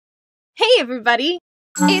everybody!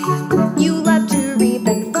 If you love to read,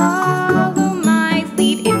 then follow my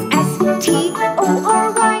lead. It's S-T-O-R-Y-T-I-M-E.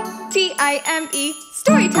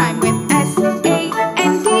 Storytime with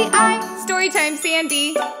S-A-N-D-I. Storytime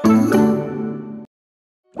Sandi.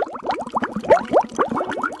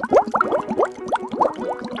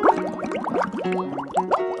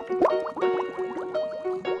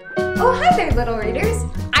 Oh, hi there, little readers.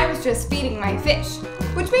 I was just feeding my fish,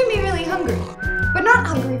 which made me really hungry. But not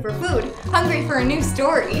hungry for food, hungry for a new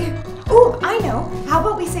story. Ooh, I know. How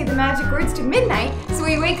about we say the magic words to midnight so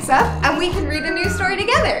he wakes up and we can read a new story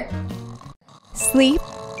together?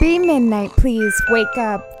 Sleepy midnight, please wake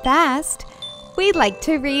up fast. We'd like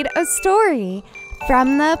to read a story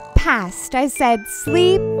from the past. I said,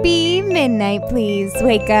 sleepy midnight, please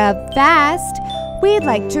wake up fast. We'd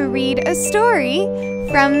like to read a story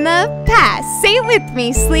from the past. Say it with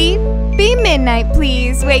me, sleepy midnight,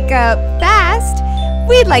 please wake up fast.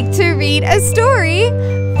 We'd like to read a story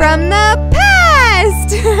from the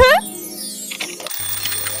past.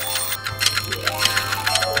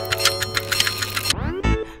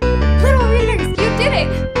 Little readers, you did it!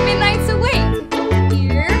 Midnight's awake!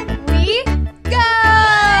 Here we go!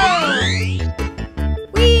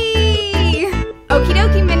 Whee! Okie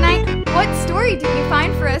dokie, Midnight. What story did you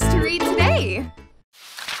find for us to read today?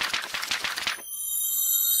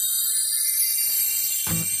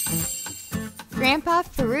 Grandpa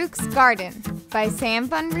Farouk's Garden by Sam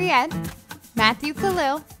Van Riet, Matthew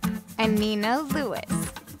Khalil, and Nina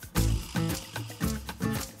Lewis.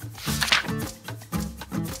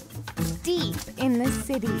 Deep in the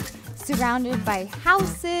city, surrounded by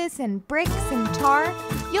houses and bricks and tar,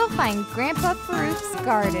 you'll find Grandpa Farouk's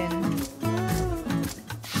garden.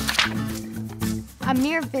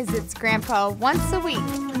 Amir visits Grandpa once a week.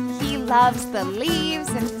 He loves the leaves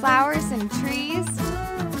and flowers and trees.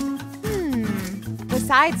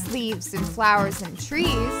 Besides leaves and flowers and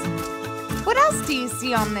trees, what else do you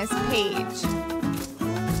see on this page?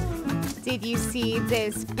 Did you see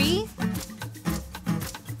this bee?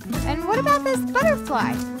 And what about this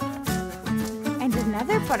butterfly? And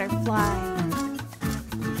another butterfly.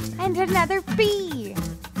 And another bee.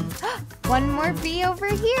 One more bee over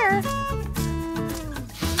here.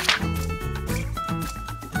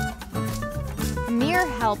 Amir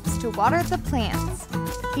helps to water the plants.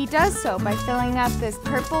 He does so by filling up this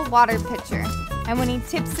purple water pitcher, and when he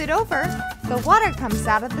tips it over, the water comes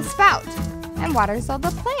out of the spout and waters all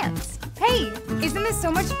the plants. Hey, isn't this so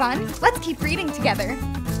much fun? Let's keep reading together.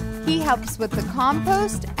 He helps with the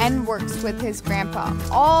compost and works with his grandpa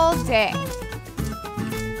all day.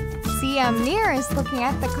 See, Amir is looking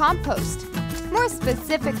at the compost. More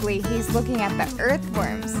specifically, he's looking at the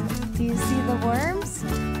earthworms. Do you see the worms?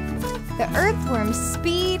 The earthworms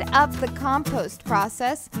speed up the compost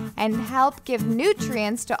process and help give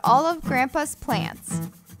nutrients to all of Grandpa's plants.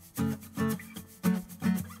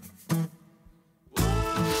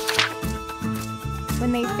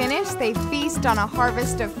 When they finish, they feast on a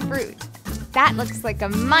harvest of fruit. That looks like a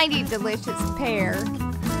mighty delicious pear.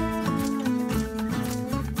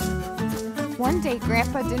 One day,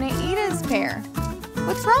 Grandpa didn't eat his pear.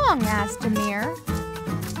 "What's wrong?" asked Amir.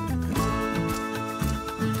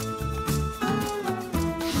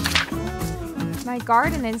 "My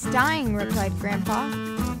garden is dying," replied Grandpa.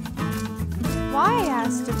 "Why?"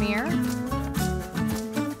 asked Amir.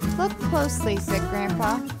 "Look closely," said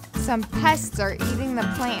Grandpa. "Some pests are eating the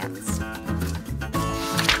plants."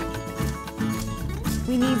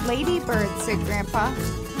 "We need ladybirds," said Grandpa.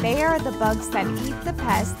 "They are the bugs that eat the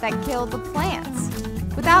pests that kill the plants.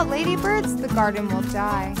 Without ladybirds, the garden will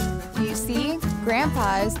die." Do you see?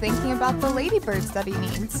 Grandpa is thinking about the ladybirds that he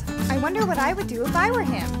needs. I wonder what I would do if I were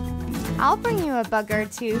him. "I'll bring you a bug or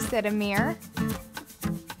two," said Amir.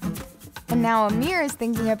 And now Amir is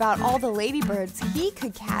thinking about all the ladybirds he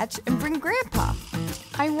could catch and bring Grandpa.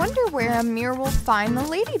 I wonder where Amir will find the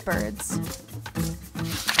ladybirds.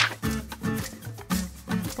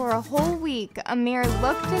 For a whole week, Amir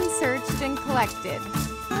looked and searched and collected.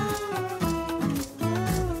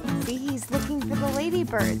 See, he's looking for the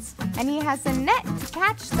ladybirds, and he has a net to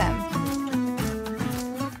catch them.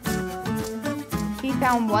 He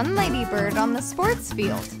found one ladybird on the sports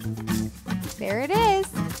field. There it is.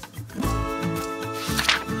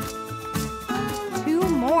 Two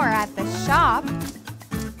more at the shop.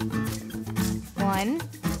 1,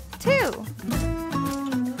 2.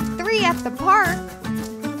 3 at the park.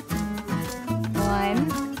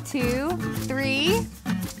 1, 2, 3.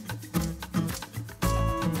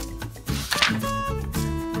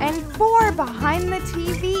 And 4 behind the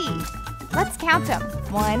TV. Let's count them.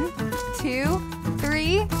 1, 2,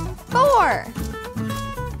 3, 4.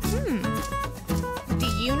 Do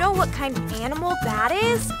you know what kind of animal that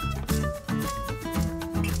is?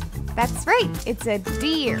 That's right, it's a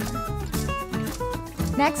deer.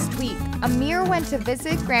 Next week, Amir went to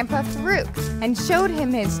visit Grandpa Farouk and showed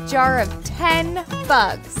him his jar of 10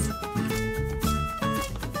 bugs.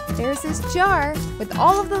 There's his jar with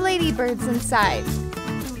all of the ladybirds inside.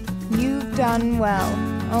 You've done well.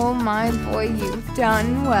 Oh my boy, you've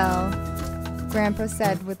done well, Grandpa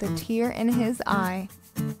said with a tear in his eye.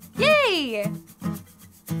 Yay!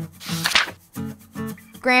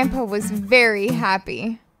 Grandpa was very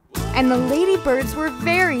happy, and the ladybirds were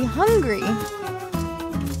very hungry.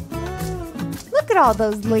 Look at all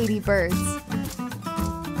those ladybirds.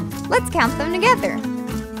 Let's count them together.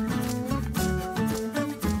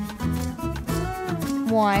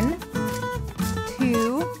 1,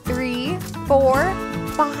 2, 3, 4,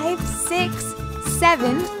 5, 6,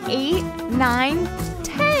 7, 8, 9,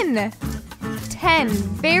 10. 10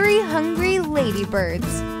 very hungry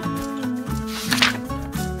ladybirds.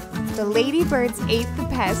 The ladybirds ate the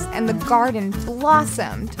pest and the garden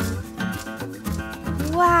blossomed.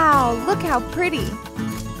 Wow, look how pretty.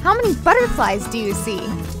 How many butterflies do you see?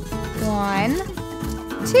 1,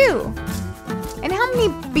 2. And how many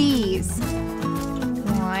bees?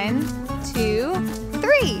 1, 2,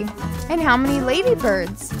 3. And how many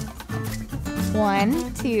ladybirds?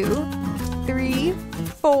 1, 2, 3,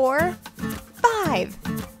 4, 5.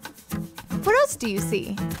 What else do you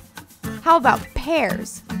see? How about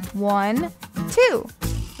pears? 1, 2.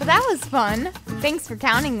 Well, that was fun. Thanks for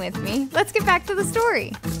counting with me. Let's get back to the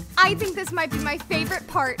story. I think this might be my favorite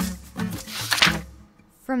part.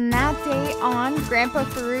 From that day on, Grandpa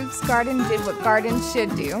Farouk's garden did what gardens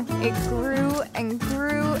should do. It grew and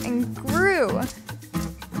grew and grew.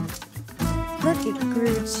 Look, it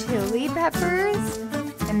grew chili peppers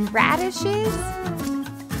and radishes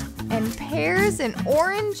and pears and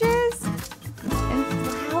oranges and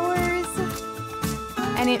flowers.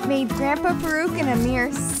 And it made Grandpa Farouk and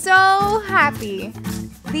Amir so happy.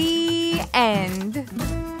 The end.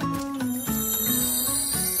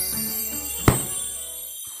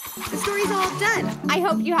 The story's all done. I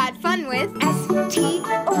hope you had fun with STORYTIME.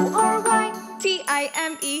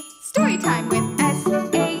 Storytime with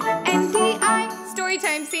SANDI.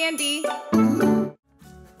 Storytime Sandi.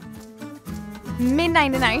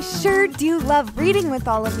 Midnight and I sure do love reading with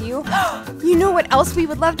all of you. You know what else we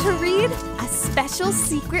would love to read? A special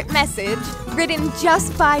secret message written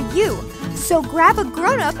just by you. So grab a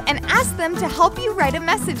grown-up and ask them to help you write a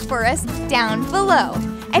message for us down below.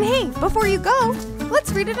 And hey, before you go,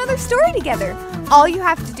 let's read another story together. All you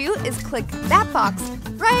have to do is click that box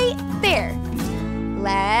right there.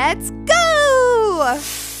 Let's go!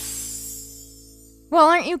 Well,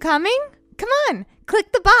 aren't you coming? Come on,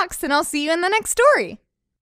 click the box and I'll see you in the next story.